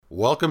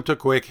Welcome to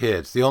Quick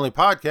Hits, the only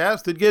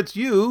podcast that gets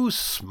you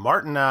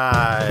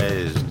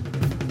smartenized.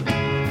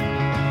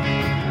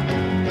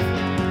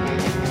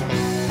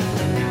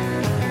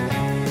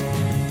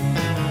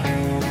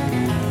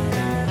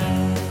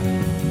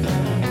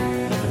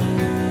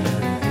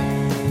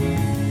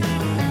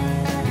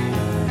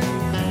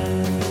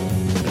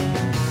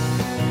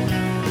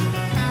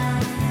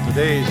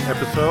 Today's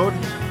episode,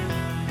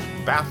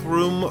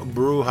 Bathroom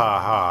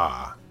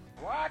Brouhaha.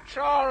 What's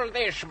all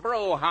this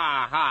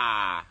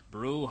brouhaha?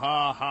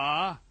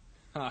 Brouhaha?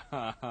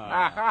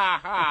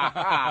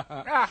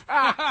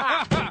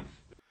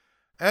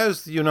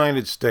 As the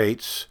United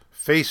States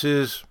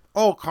faces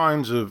all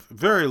kinds of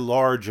very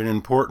large and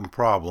important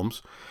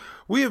problems,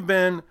 we have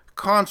been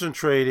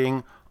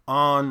concentrating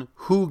on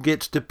who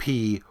gets to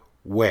pee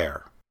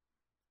where.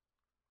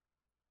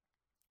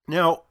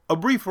 Now, a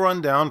brief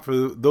rundown for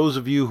those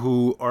of you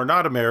who are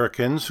not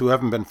Americans, who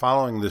haven't been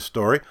following this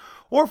story,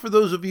 or for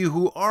those of you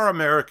who are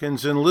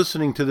Americans and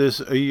listening to this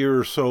a year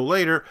or so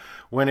later,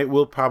 when it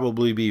will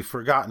probably be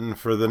forgotten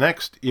for the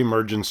next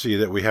emergency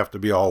that we have to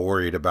be all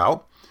worried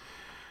about.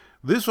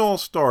 This all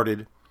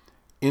started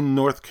in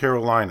North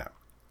Carolina.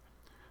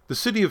 The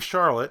city of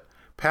Charlotte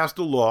passed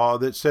a law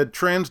that said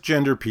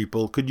transgender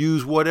people could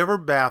use whatever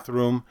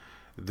bathroom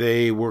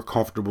they were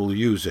comfortable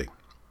using.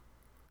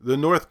 The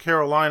North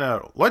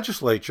Carolina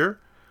legislature,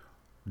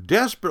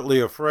 desperately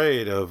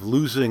afraid of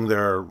losing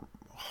their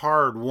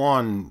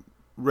hard-won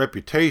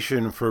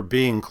reputation for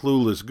being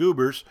clueless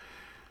goobers,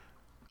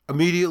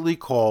 immediately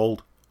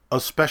called a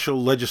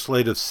special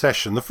legislative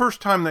session, the first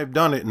time they've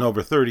done it in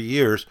over 30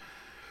 years,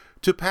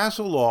 to pass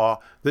a law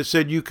that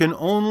said you can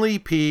only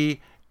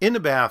pee in a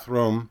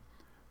bathroom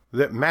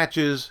that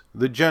matches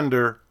the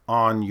gender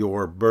on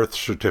your birth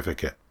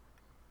certificate.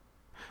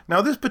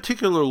 Now, this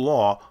particular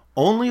law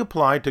only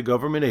applied to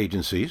government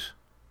agencies,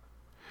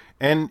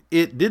 and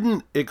it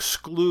didn't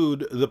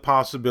exclude the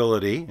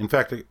possibility, in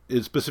fact,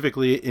 it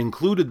specifically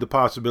included the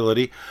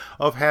possibility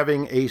of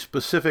having a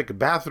specific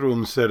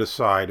bathroom set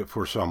aside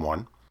for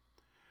someone.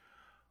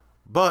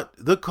 But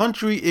the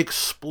country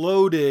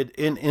exploded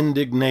in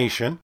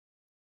indignation,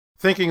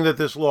 thinking that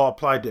this law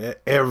applied to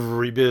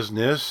every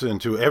business and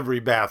to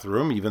every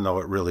bathroom, even though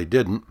it really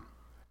didn't.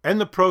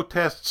 And the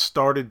protests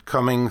started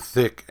coming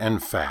thick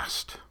and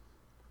fast.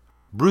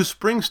 Bruce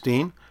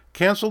Springsteen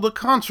canceled a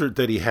concert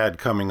that he had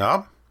coming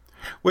up,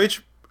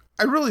 which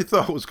I really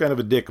thought was kind of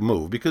a dick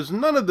move, because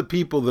none of the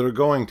people that are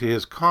going to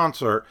his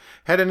concert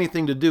had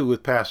anything to do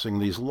with passing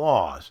these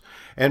laws.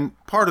 And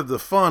part of the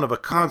fun of a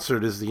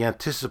concert is the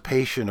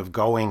anticipation of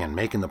going and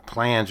making the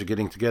plans or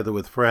getting together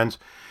with friends.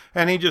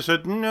 And he just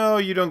said, no,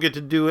 you don't get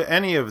to do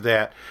any of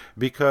that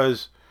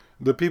because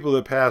the people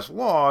that pass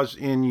laws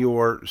in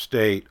your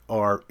state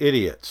are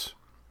idiots.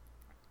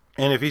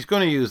 And if he's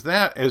going to use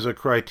that as a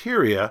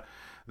criteria,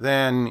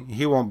 then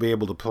he won't be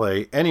able to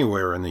play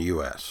anywhere in the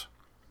U.S.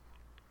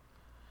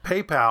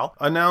 PayPal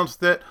announced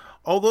that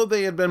although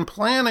they had been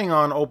planning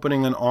on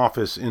opening an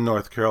office in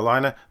North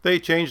Carolina, they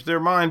changed their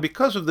mind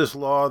because of this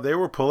law. They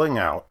were pulling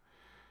out.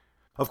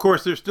 Of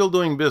course, they're still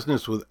doing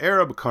business with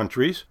Arab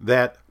countries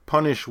that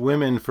punish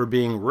women for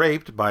being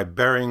raped by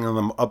burying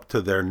them up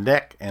to their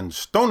neck and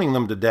stoning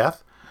them to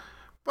death.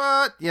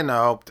 But,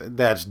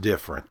 that's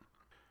different.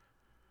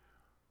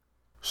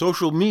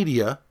 Social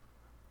media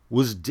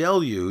was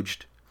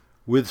deluged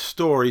with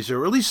stories,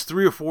 or at least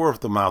 3 or 4 of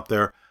them out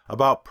there,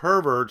 about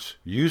perverts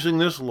using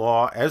this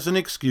law as an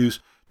excuse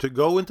to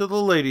go into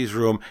the ladies'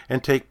 room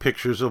and take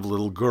pictures of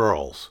little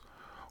girls,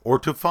 or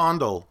to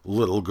fondle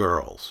little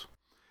girls.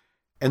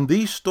 And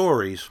these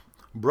stories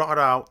brought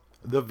out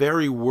the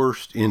very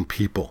worst in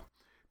people.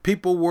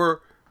 People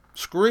were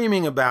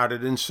screaming about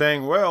it and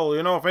saying, well,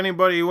 if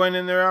anybody went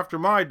in there after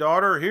my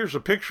daughter, here's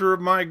a picture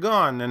of my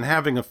gun, and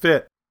having a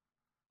fit.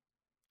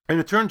 And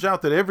it turns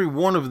out that every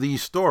one of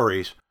these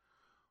stories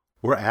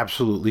were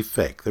absolutely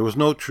fake. There was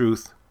no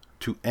truth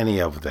to any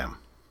of them.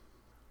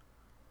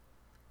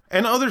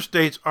 And other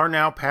states are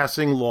now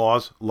passing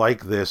laws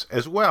like this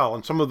as well,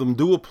 and some of them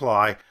do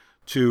apply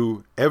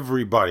to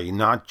everybody,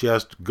 not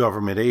just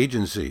government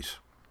agencies.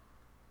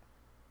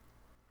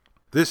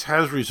 This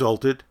has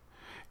resulted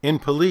in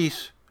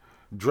police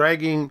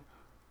dragging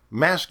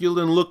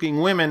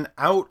masculine-looking women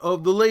out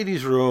of the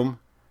ladies' room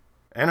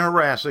and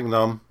harassing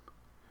them.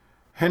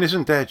 And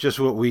isn't that just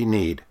what we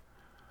need?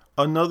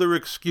 Another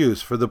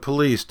excuse for the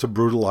police to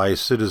brutalize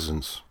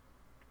citizens.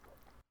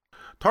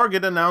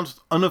 Target announced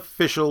an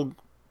official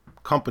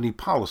company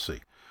policy,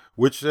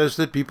 which says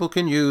that people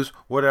can use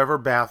whatever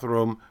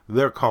bathroom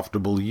they're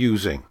comfortable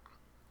using.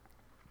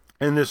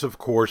 And this, of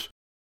course,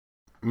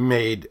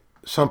 made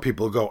some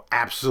people go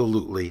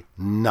absolutely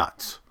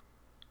nuts,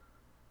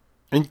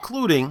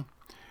 including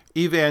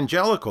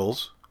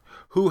evangelicals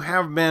who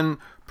have been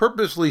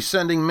purposely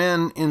sending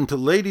men into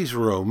ladies'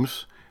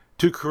 rooms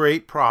to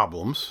create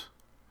problems.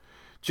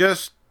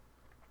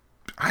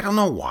 I don't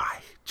know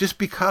why. Just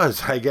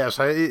because, I guess.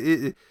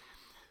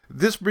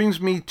 This brings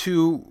me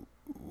to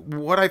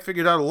what I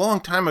figured out a long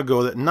time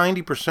ago, that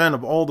 90%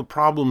 of all the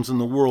problems in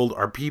the world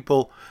are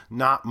people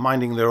not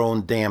minding their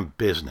own damn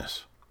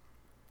business.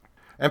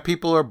 And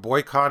people are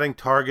boycotting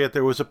Target.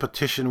 There was a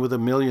petition with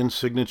 1 million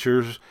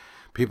signatures.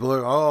 People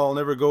are, I'll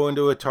never go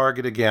into a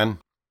Target again.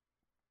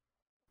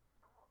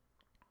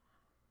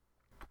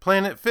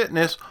 Planet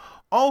Fitness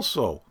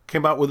also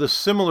came out with a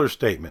similar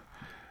statement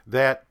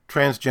that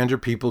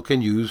transgender people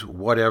can use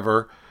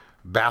whatever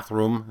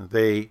bathroom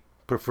they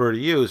prefer to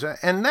use.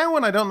 And that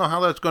one, I don't know how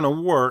that's going to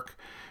work,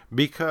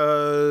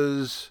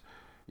 because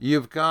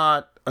you've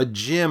got a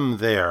gym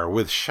there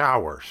with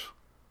showers.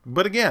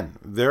 But again,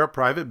 they're a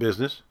private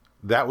business.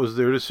 That was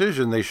their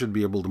decision. They should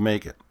be able to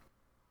make it.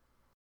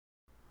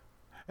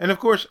 And of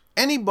course,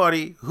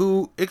 anybody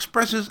who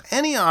expresses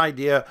any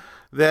idea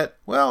that,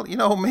 well,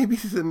 maybe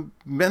the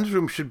men's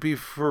room should be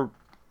for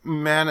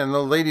men and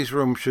the ladies'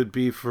 room should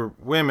be for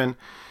women,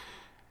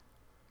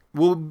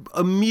 will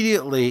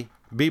immediately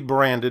be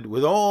branded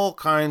with all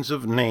kinds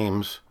of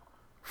names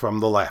from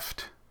the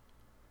left.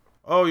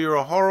 Oh, you're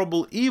a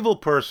horrible, evil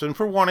person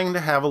for wanting to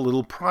have a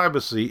little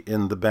privacy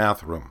in the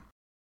bathroom.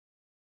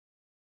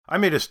 I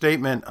made a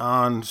statement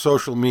on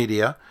social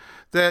media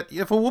that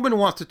if a woman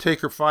wants to take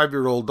her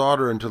 5-year-old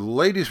daughter into the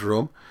ladies'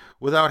 room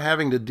without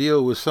having to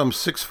deal with some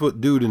 6-foot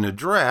dude in a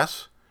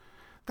dress,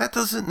 that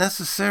doesn't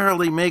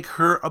necessarily make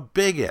her a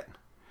bigot.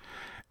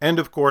 And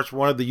of course,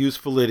 one of the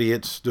useful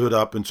idiots stood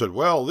up and said,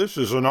 well, this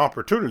is an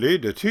opportunity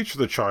to teach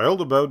the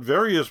child about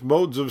various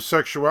modes of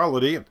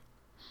sexuality.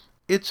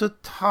 It's a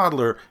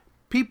toddler.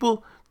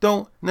 People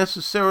don't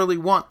necessarily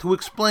want to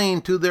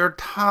explain to their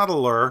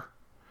toddler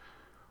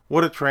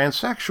what a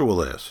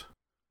transsexual is.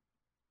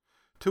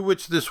 To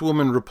which this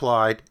woman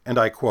replied, and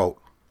I quote,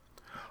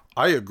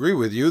 I agree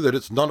with you that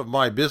it's none of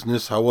my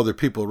business how other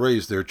people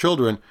raise their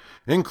children,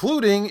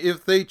 including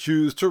if they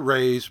choose to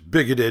raise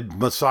bigoted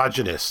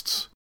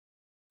misogynists.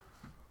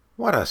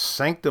 What a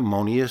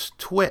sanctimonious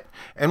twit.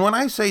 And when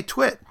I say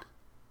twit,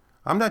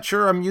 I'm not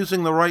sure I'm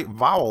using the right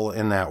vowel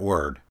in that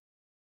word.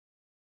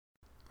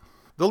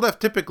 The left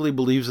typically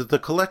believes that the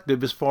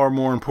collective is far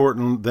more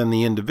important than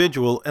the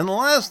individual,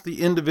 unless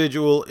the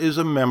individual is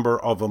a member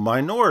of a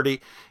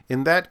minority.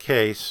 In that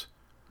case,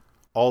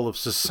 all of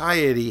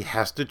society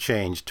has to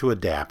change to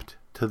adapt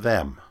to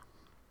them.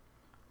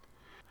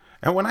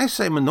 And when I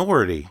say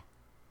minority,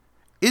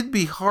 it'd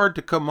be hard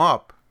to come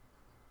up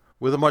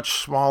with a much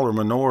smaller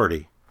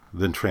minority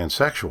than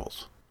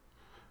transsexuals.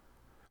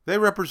 They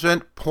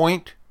represent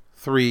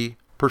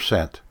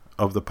 0.3%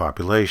 of the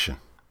population.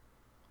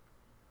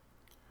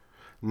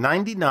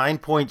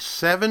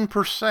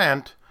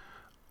 99.7%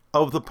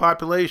 of the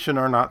population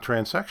are not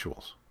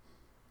transsexuals.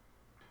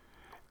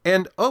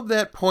 And of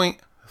that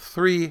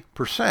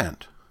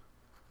 0.3%,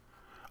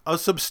 a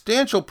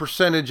substantial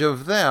percentage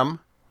of them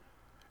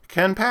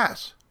can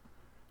pass.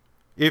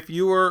 If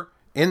you were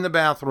in the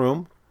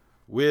bathroom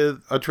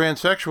with a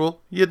transsexual,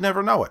 you'd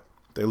never know it.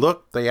 They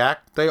look, they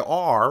act, they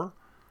are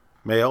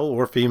male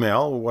or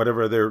female, or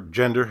whatever their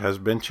gender has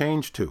been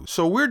changed to.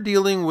 So we're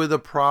dealing with a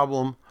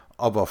problem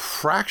of a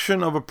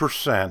fraction of a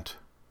percent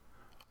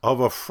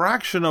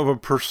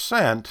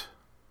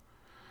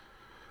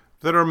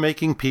that are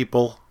making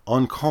people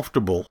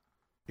uncomfortable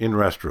in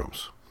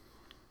restrooms.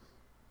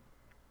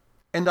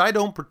 And I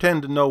don't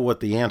pretend to know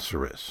what the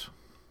answer is.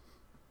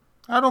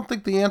 I don't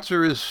think the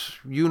answer is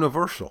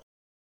universal.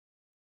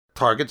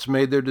 Target's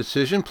made their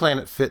decision.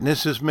 Planet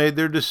Fitness has made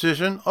their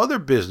decision. Other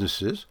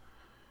businesses,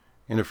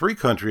 in a free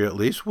country at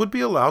least, would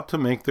be allowed to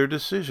make their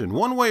decision,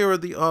 one way or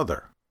the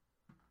other.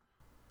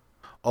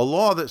 A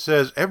law that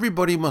says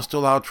everybody must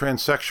allow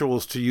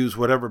transsexuals to use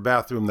whatever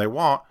bathroom they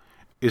want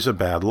is a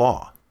bad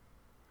law.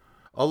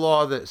 A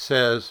law that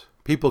says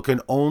people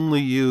can only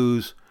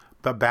use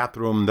the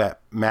bathroom that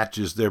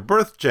matches their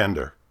birth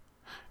gender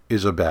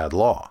is a bad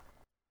law.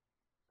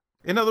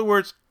 In other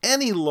words,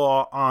 any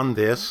law on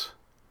this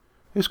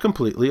is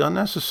completely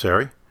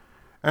unnecessary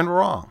and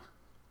wrong.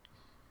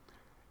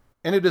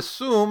 And it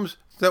assumes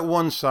that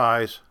one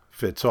size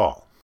fits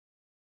all.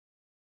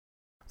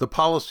 The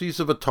policies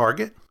of a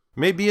Target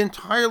may be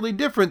entirely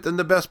different than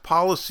the best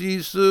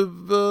policies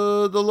of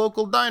the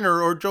local diner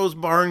or Joe's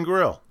Bar and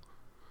Grill.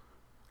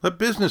 Let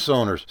business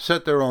owners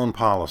set their own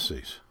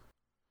policies.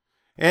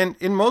 And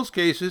in most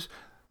cases,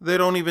 they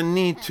don't even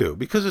need to,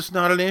 because it's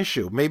not an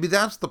issue. Maybe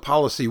that's the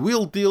policy.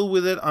 We'll deal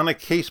with it on a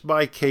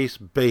case-by-case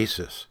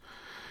basis.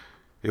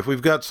 If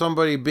we've got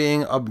somebody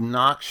being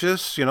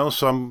obnoxious,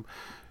 some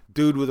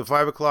dude with a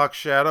 5 o'clock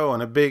shadow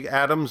and a big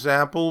Adam's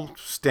apple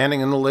standing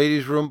in the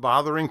ladies' room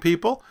bothering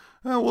people,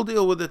 we'll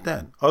deal with it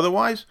then.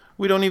 Otherwise,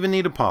 we don't even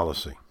need a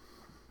policy.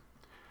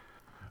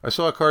 I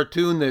saw a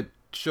cartoon that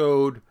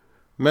showed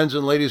men's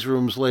and ladies'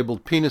 rooms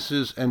labeled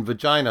penises and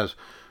vaginas.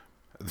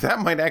 That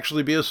might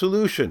actually be a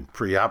solution.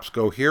 Pre-ops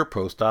go here,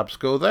 post-ops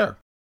go there.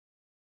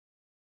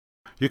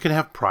 You can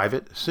have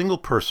private,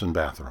 single-person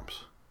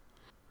bathrooms.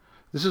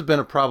 This has been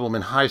a problem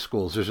in high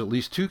schools. There's at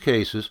least 2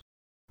 cases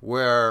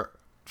where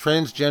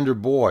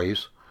transgender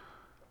boys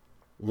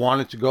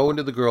wanted to go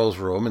into the girls'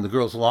 room, in the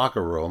girls'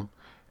 locker room,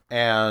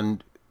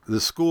 and the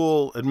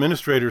school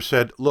administrator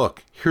said,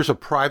 look, here's a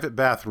private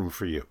bathroom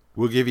for you.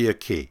 We'll give you a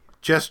key.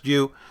 Just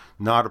you,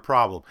 not a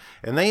problem.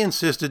 And they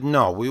insisted,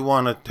 no, we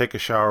want to take a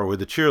shower with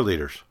the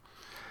cheerleaders.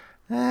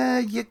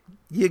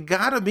 You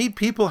gotta meet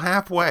people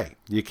halfway.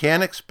 You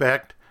can't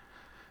expect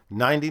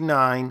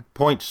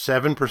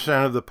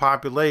 99.7% of the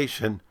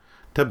population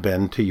to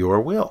bend to your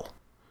will.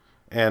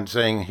 And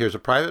saying, here's a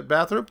private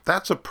bathroom,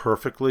 that's a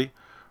perfectly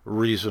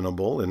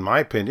reasonable, in my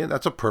opinion,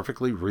 that's a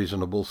perfectly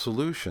reasonable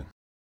solution.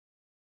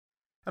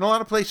 And a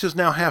lot of places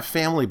now have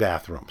family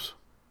bathrooms.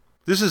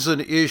 This is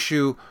an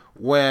issue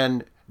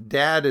when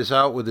dad is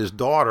out with his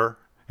daughter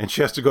and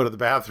she has to go to the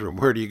bathroom.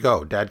 Where do you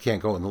go? Dad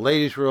can't go in the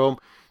ladies' room.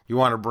 You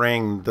want to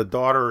bring the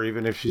daughter,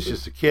 even if she's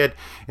just a kid,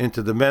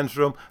 into the men's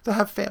room. They'll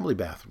have family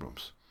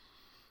bathrooms.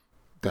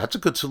 That's a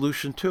good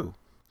solution too.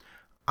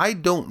 I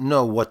don't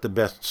know what the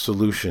best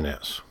solution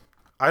is.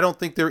 I don't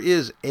think there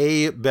is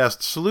a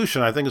best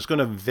solution. I think it's going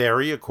to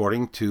vary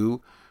according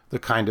to the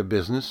kind of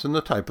business and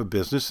the type of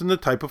business and the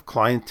type of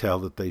clientele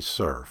that they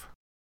serve.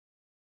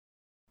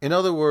 In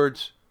other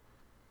words,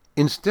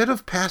 instead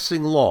of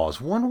passing laws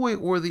one way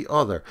or the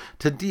other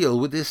to deal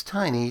with this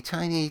tiny,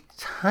 tiny,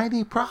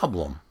 tiny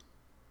problem,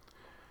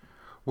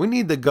 we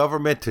need the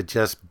government to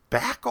just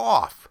back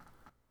off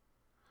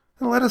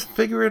and let us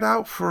figure it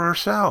out for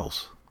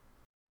ourselves.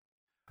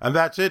 And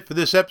that's it for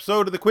this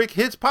episode of the Quick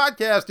Hits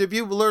Podcast. If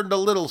you've learned a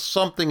little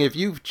something, if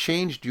you've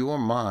changed your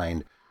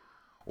mind,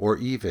 or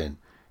even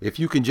if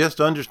you can just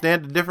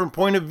understand a different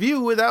point of view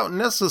without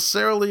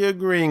necessarily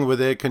agreeing with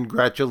it,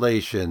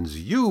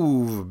 congratulations.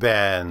 You've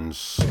been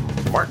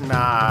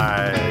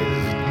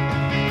smartenized.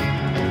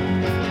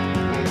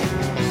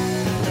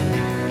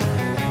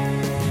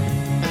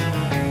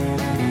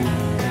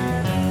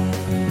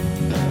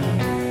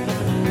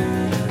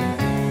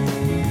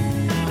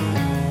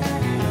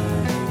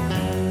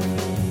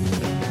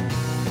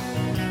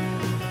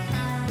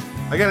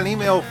 I got an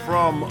email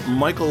from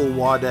Michael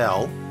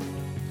Waddell,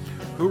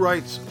 who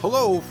writes,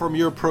 "Hello from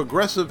your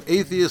progressive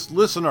atheist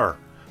listener."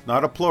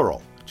 Not a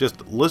plural,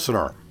 just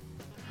listener.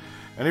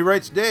 And he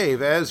writes,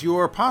 "Dave, as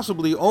your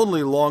possibly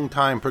only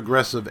longtime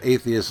progressive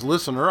atheist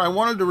listener, I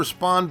wanted to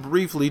respond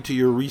briefly to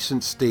your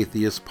recent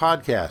Statheist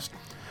podcast.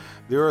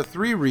 There are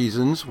 3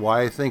 reasons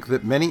why I think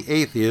that many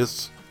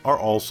atheists are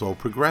also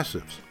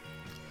progressives.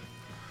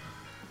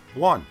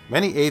 1.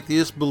 Many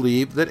atheists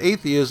believe that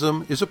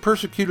atheism is a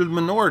persecuted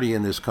minority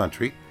in this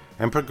country,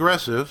 and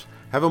progressives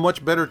have a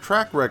much better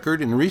track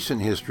record in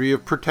recent history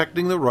of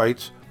protecting the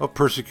rights of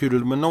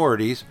persecuted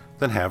minorities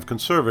than have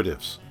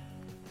conservatives."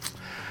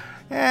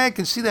 I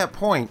can see that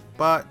point,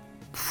 but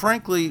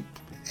frankly,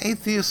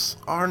 atheists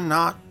are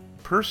not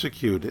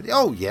persecuted.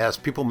 Oh yes,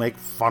 people make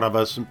fun of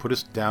us and put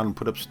us down and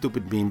put up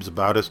stupid memes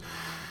about us.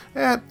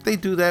 They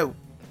do that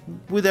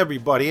with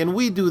everybody, and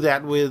we do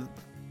that with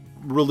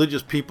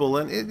religious people,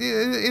 and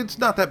it's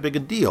not that big a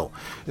deal.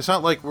 It's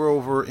not like we're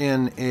over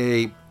in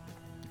a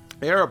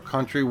Arab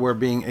country where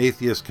being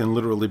atheist can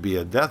literally be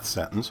a death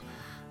sentence.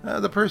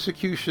 The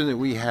persecution that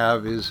we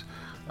have is,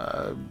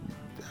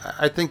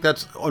 I think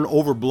that's an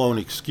overblown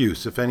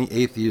excuse. If any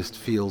atheist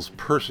feels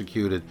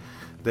persecuted,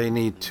 they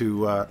need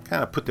to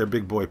kind of put their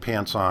big boy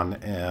pants on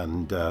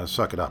and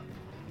suck it up.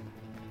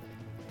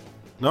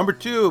 Number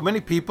 2, many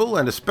people,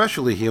 and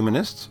especially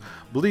humanists,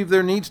 believe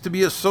there needs to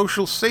be a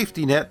social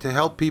safety net to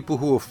help people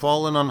who have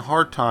fallen on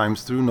hard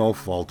times through no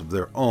fault of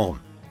their own.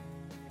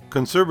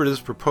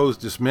 Conservatives propose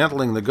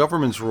dismantling the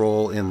government's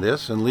role in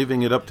this and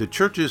leaving it up to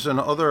churches and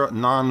other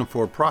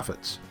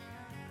non-for-profits.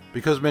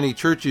 Because many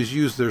churches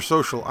use their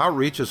social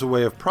outreach as a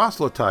way of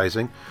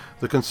proselytizing,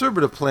 the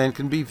conservative plan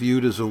can be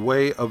viewed as a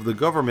way of the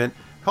government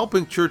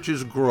helping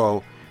churches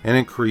grow and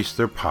increase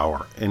their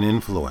power and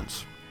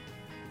influence.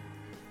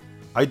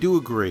 I do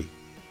agree.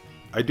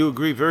 I do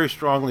agree very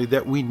strongly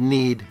that we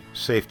need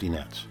safety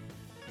nets.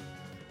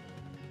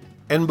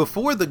 And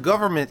before the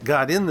government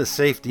got in the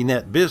safety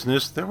net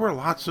business, there were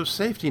lots of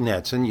safety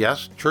nets. And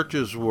yes,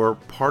 churches were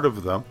part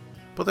of them,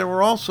 but there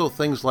were also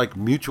things like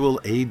mutual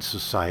aid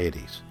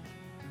societies.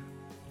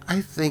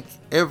 I think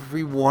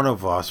every one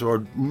of us,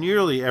 or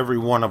nearly every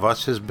one of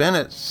us, has been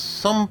at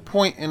some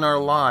point in our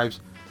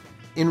lives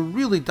in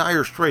really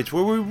dire straits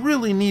where we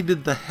really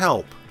needed the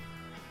help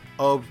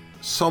of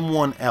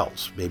someone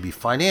else, maybe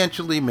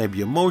financially, maybe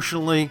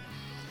emotionally.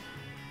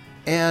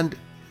 And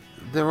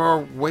there are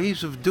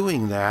ways of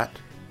doing that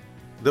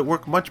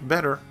work much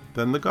better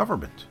than the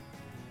government.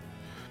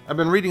 I've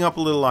been reading up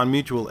a little on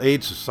mutual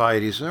aid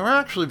societies, and they're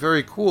actually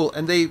very cool,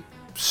 and they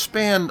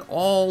span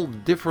all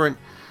different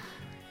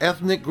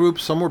ethnic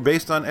groups. Some were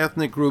based on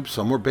ethnic groups,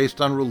 some were based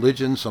on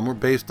religion, some were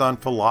based on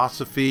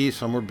philosophy,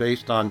 some were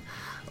based on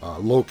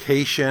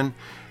location.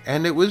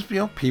 And it was,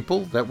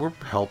 people that were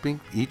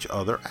helping each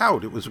other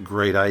out. It was a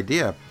great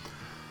idea.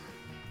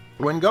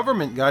 When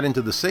government got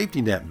into the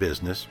safety net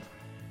business,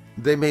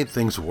 they made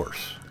things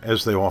worse,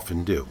 as they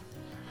often do.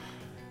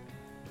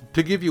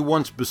 To give you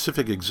one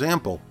specific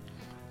example,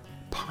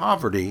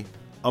 poverty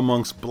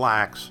amongst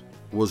blacks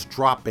was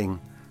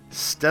dropping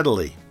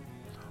steadily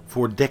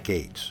for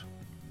decades.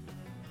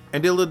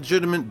 And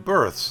illegitimate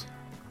births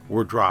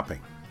were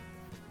dropping.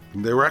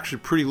 They were actually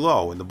pretty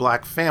low in the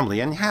black family,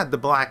 and had the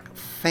black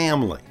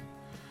family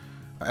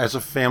as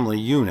a family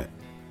unit.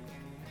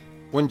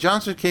 When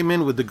Johnson came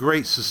in with the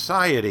Great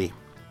Society,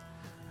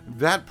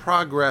 that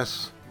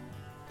progress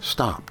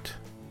stopped.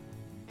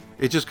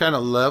 It just kind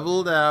of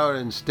leveled out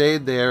and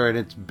stayed there, and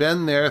it's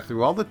been there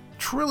through all the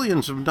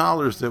trillions of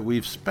dollars that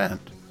we've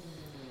spent.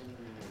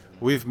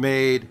 We've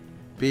made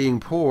being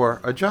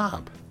poor a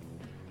job,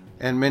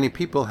 and many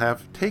people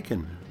have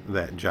taken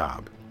that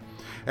job.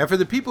 And for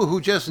the people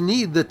who just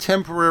need the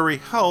temporary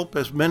help,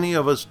 as many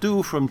of us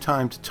do from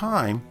time to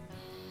time,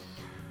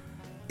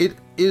 it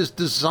is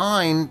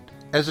designed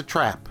as a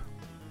trap.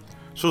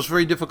 So it's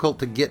very difficult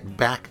to get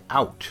back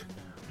out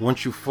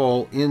once you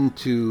fall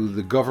into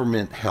the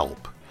government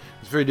help.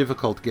 It's very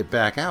difficult to get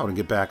back out and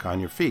get back on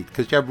your feet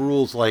because you have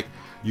rules like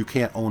you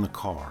can't own a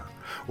car,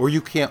 or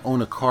you can't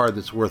own a car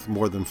that's worth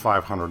more than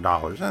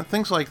 $500, and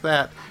things like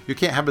that. You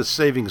can't have a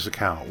savings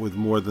account with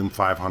more than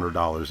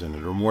 $500 in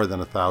it or more than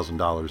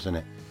 $1,000 in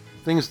it.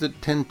 Things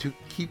that tend to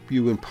keep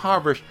you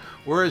impoverished,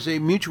 whereas a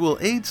mutual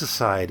aid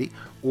society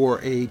or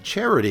a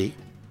charity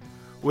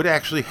would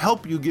actually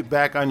help you get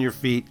back on your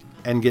feet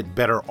and get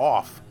better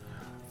off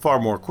far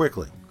more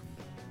quickly.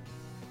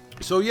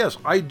 So yes,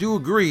 I do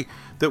agree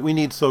that we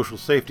need social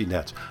safety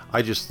nets.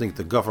 I just think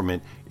the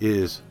government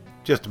is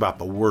just about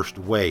the worst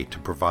way to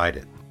provide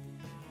it.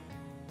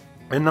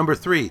 And number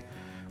 3,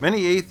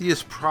 many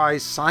atheists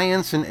prize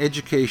science and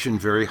education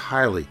very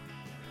highly.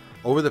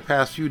 Over the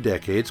past few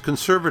decades,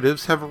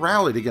 conservatives have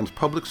rallied against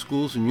public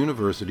schools and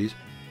universities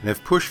and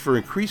have pushed for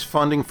increased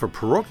funding for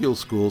parochial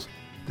schools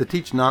that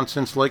teach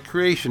nonsense like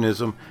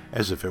creationism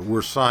as if it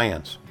were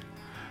science.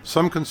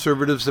 Some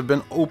conservatives have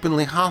been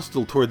openly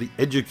hostile toward the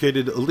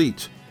educated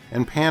elites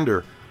and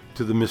pander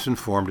to the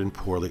misinformed and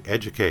poorly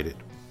educated.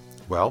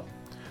 Well,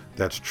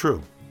 that's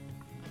true.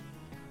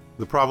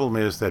 The problem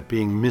is that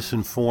being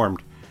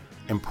misinformed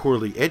and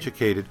poorly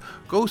educated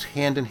goes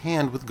hand in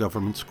hand with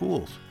government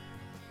schools.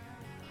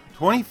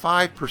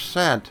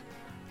 25%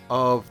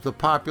 of the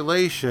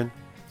population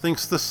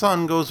thinks the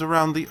sun goes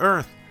around the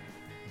earth.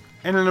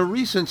 And in a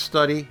recent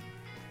study,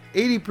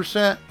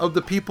 80% of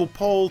the people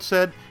polled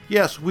said,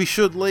 yes, we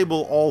should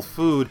label all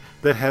food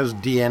that has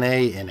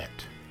DNA in it.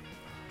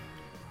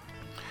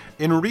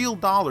 In real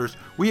dollars,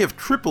 we have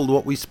tripled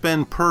what we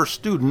spend per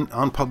student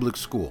on public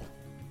school.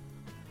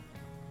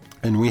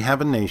 And we have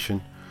a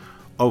nation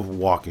of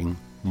walking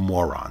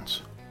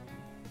morons.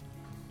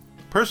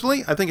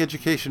 Personally, I think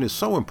education is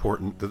so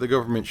important that the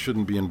government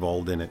shouldn't be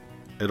involved in it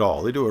at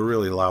all. They do a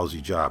really lousy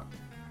job.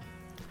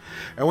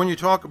 And when you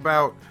talk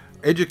about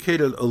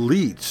educated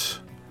elites,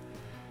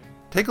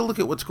 take a look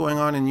at what's going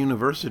on in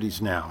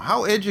universities now.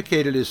 How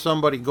educated is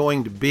somebody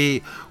going to be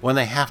when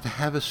they have to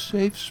have a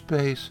safe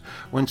space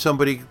when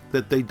somebody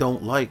that they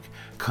don't like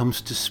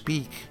comes to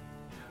speak?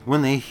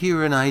 When they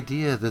hear an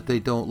idea that they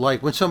don't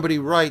like? When somebody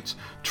writes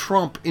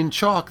Trump in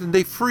chalk and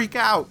they freak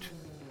out?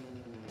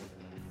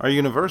 Our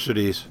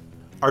universities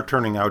are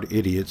turning out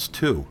idiots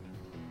too.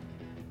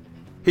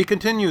 He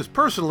continues,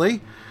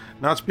 personally,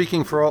 not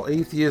speaking for all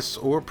atheists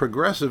or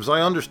progressives, I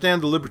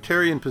understand the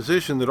libertarian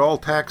position that all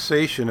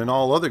taxation and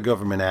all other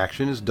government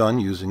action is done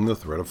using the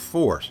threat of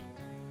force.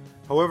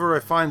 However,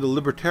 I find the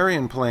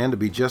libertarian plan to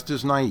be just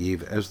as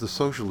naive as the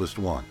socialist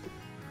one.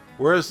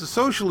 Whereas the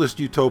socialist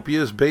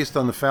utopia is based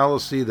on the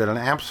fallacy that an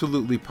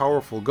absolutely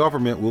powerful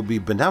government will be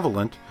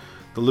benevolent,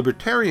 the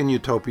libertarian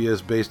utopia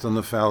is based on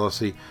the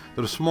fallacy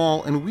that a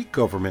small and weak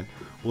government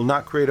will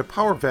not create a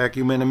power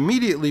vacuum and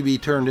immediately be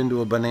turned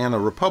into a banana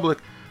republic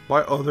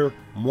by other,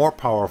 more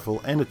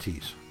powerful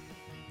entities.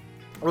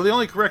 Well, the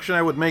only correction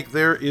I would make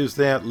there is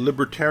that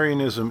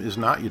libertarianism is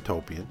not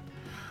utopian.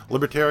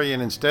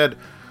 Libertarian instead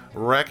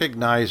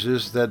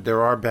recognizes that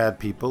there are bad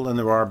people and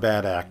there are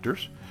bad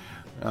actors,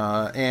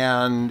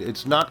 and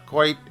it's not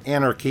quite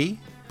anarchy,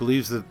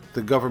 believes that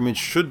the government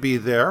should be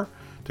there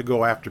to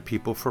go after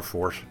people for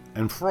force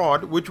and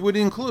fraud, which would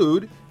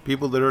include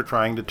people that are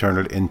trying to turn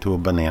it into a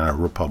banana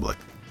republic.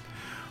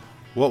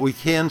 What we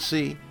can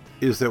see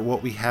is that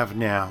what we have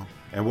now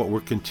and what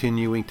we're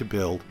continuing to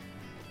build,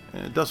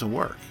 it doesn't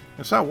work.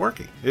 It's not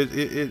working.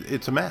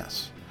 It's a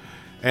mess.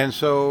 And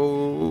so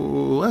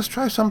let's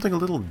try something a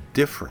little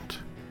different.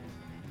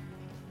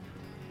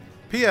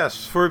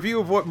 P.S. For a view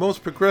of what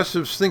most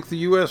progressives think the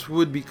U.S.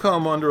 would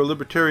become under a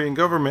libertarian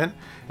government,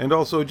 and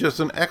also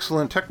just an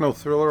excellent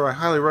techno-thriller, I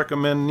highly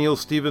recommend Neal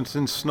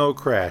Stephenson's Snow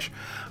Crash.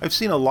 I've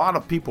seen a lot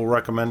of people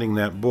recommending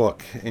that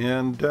book,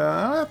 and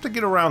I have to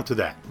get around to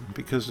that,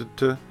 because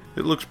it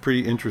looks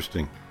pretty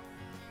interesting.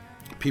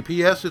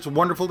 P.P.S. It's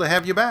wonderful to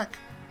have you back.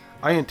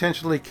 I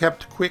intentionally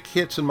kept quick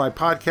hits in my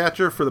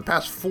podcatcher for the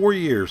past 4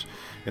 years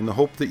in the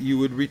hope that you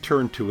would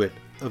return to it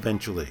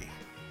eventually.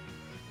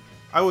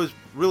 I was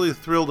really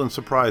thrilled and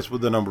surprised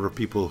with the number of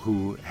people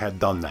who had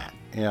done that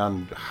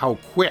and how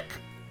quick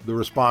the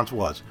response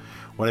was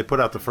when I put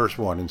out the first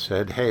one and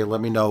said, hey, let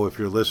me know if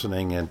you're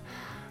listening. And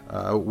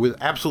with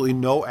absolutely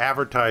no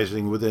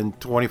advertising, within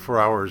 24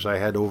 hours, I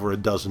had over a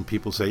dozen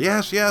people say,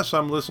 yes,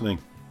 I'm listening.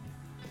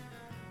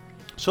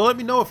 So let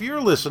me know if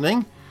you're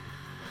listening.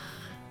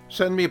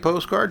 Send me a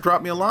postcard,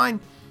 drop me a line.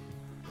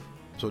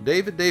 So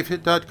Dave at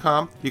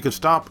DaveHitt.com. You can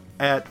stop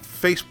at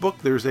Facebook.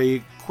 There's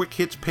a quick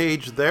hits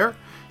page there.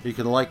 You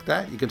can like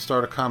that. You can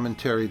start a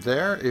commentary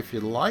there if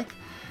you like.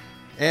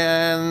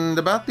 And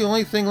about the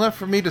only thing left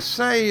for me to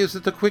say is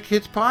that the Quick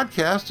Hits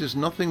podcast is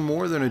nothing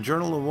more than a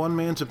journal of one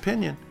man's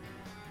opinion,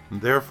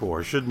 and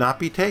therefore should not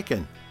be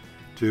taken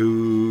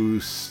too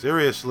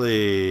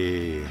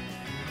seriously.